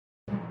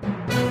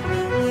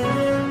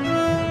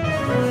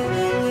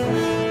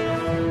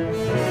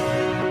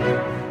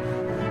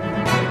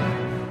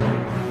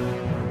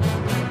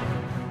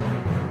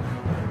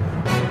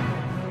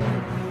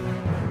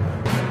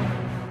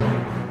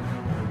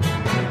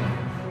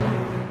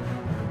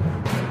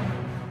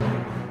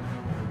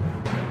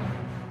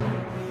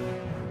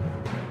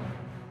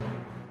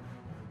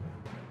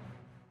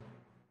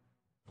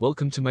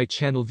Welcome to my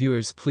channel.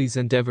 Viewers, please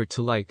endeavor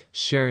to like,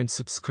 share and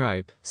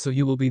subscribe, so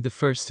you will be the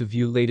first to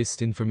view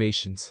latest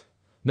informations.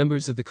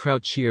 Members of the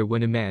crowd cheer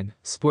when a man,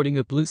 sporting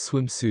a blue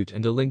swimsuit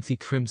and a lengthy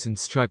crimson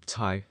striped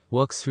tie,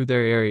 walks through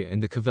their area in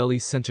the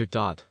Covelli Centre.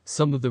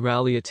 Some of the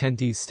rally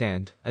attendees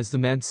stand, as the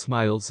man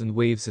smiles and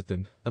waves at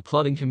them,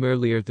 applauding him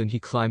earlier than he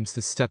climbs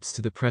the steps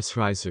to the press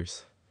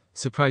risers.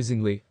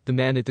 Surprisingly, the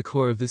man at the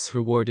core of this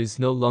reward is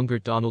no longer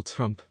Donald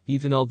Trump,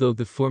 even although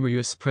the former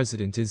US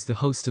president is the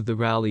host of the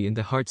rally in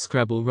the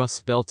hardscrabble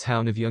Rust Belt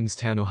town of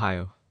Youngstown,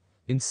 Ohio.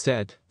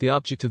 Instead, the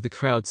object of the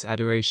crowd's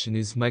adoration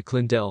is Mike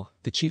Lindell,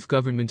 the chief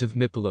government of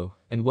Mipolo,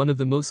 and one of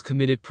the most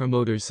committed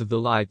promoters of the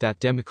lie that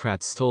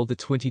Democrats stole the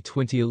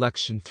 2020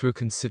 election through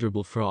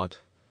considerable fraud.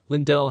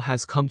 Lindell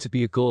has come to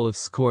be a goal of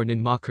scorn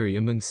and mockery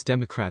amongst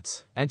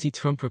Democrats,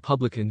 anti-Trump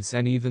Republicans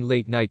and even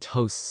late-night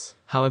hosts.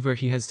 However,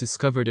 he has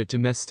discovered a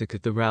domestic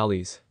at the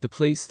rallies, the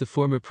place the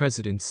former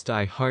president's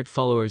die-hard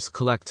followers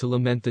collect to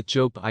lament that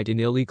Joe Biden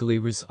illegally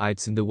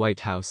resides in the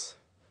White House.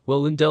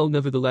 While Lindell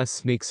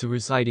nevertheless makes a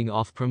residing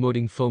off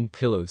promoting foam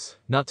pillows,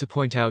 not to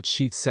point out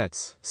sheet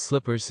sets,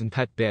 slippers and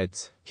pet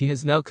beds, he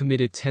has now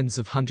committed tens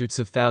of hundreds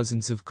of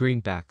thousands of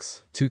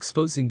greenbacks to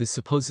exposing the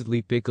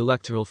supposedly big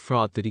electoral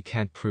fraud that he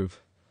can't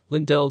prove.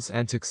 Lindell's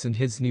antics and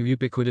his near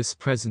ubiquitous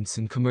presence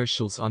in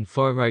commercials on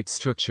far-right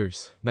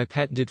structures, my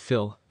patented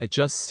fill,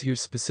 adjusts to your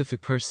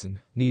specific person,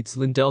 needs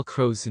Lindell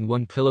crows in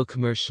one pillow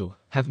commercial,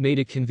 have made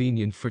it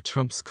convenient for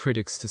Trump's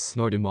critics to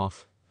snort him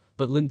off.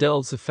 But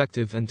Lindell's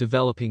effective and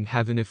developing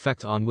have an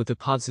effect on with a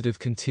positive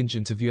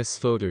contingent of US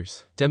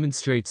voters,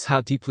 demonstrates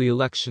how deeply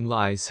election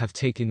lies have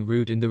taken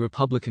root in the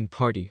Republican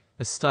Party,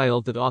 a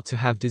style that ought to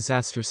have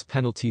disastrous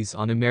penalties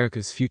on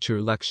America's future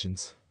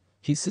elections.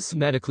 He's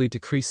systematically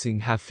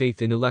decreasing have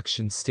faith in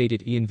elections,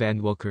 stated Ian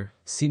Van Walker,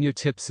 senior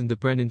tips in the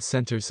Brennan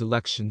Center's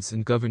Elections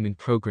and Government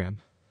program.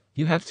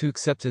 You have to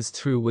accept as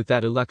true with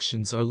that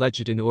elections are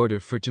legit in order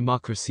for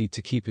democracy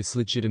to keep its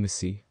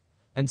legitimacy.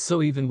 And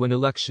so even when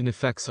election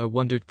effects are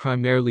wondered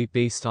primarily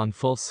based on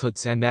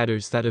falsehoods and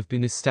matters that have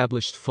been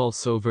established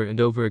false over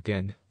and over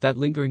again, that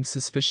lingering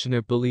suspicion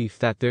or belief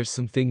that there's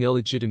something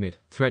illegitimate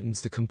threatens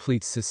the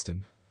complete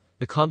system.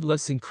 The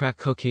convalescing crack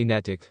cocaine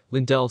addict,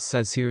 Lindell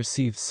says he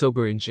received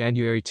sober in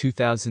January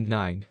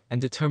 2009,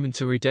 and determined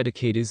to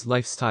rededicate his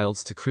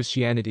lifestyles to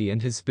Christianity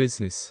and his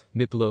business,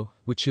 Mipolo,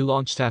 which he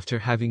launched after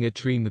having a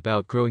dream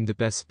about growing the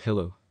best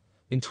pillow.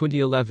 In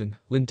 2011,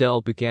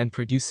 Lindell began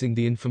producing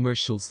the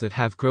infomercials that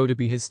have grown to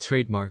be his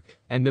trademark,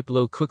 and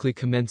Mipolo quickly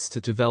commenced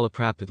to develop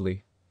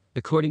rapidly.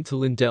 According to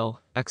Lindell,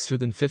 extra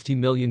than 50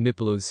 million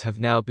Mipolos have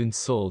now been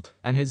sold,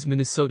 and his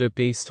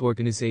Minnesota-based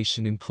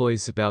organization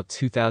employs about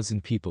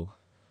 2,000 people.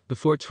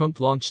 Before Trump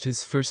launched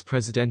his first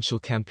presidential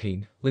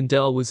campaign,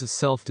 Lindell was a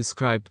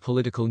self-described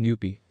political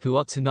newbie, who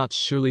ought to not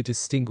surely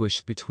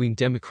distinguish between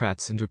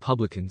Democrats and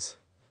Republicans.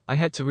 I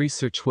had to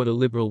research what a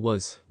liberal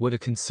was, what a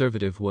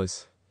conservative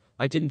was.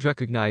 I didn't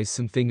recognize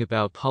something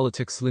about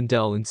politics,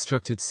 Lindell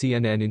instructed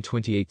CNN in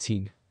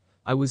 2018.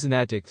 I was an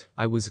addict,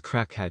 I was a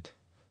crackhead.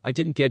 I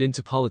didn't get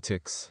into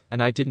politics,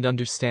 and I didn't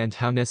understand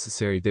how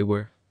necessary they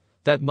were.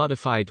 That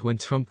modified when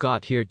Trump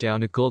got here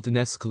down a golden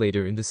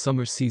escalator in the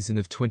summer season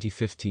of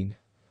 2015.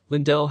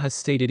 Lindell has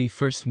stated he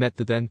first met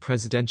the then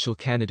presidential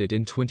candidate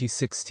in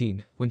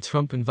 2016, when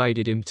Trump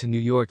invited him to New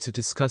York to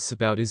discuss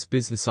about his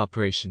business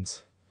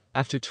operations.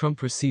 After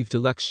Trump received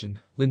election,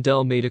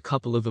 Lindell made a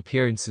couple of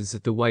appearances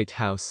at the White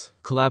House,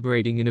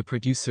 collaborating in a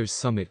producers'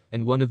 summit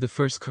and one of the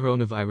first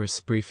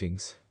coronavirus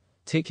briefings.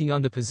 Taking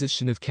on the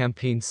position of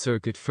campaign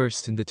surrogate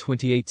first in the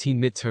 2018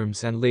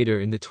 midterms and later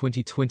in the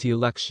 2020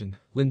 election,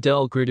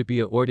 Lindell grew to be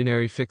an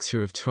ordinary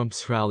fixture of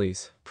Trump's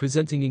rallies,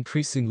 presenting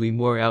increasingly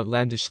more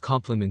outlandish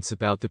compliments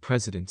about the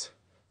president.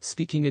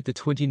 Speaking at the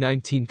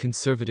 2019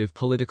 Conservative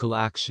Political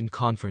Action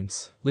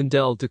Conference,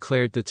 Lindell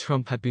declared that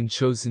Trump had been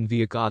chosen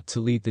via God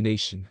to lead the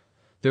nation.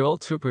 They're all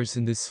troopers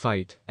in this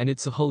fight, and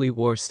it's a holy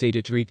war,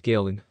 stated Reed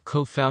Galen,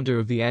 co-founder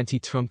of the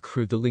anti-Trump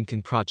crew The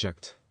Lincoln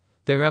Project.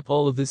 They wrap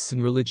all of this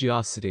in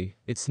religiosity.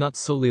 It's not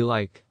solely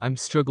like, I'm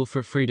struggle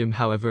for freedom,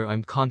 however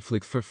I'm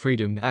conflict for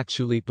freedom,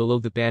 actually below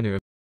the banner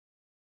of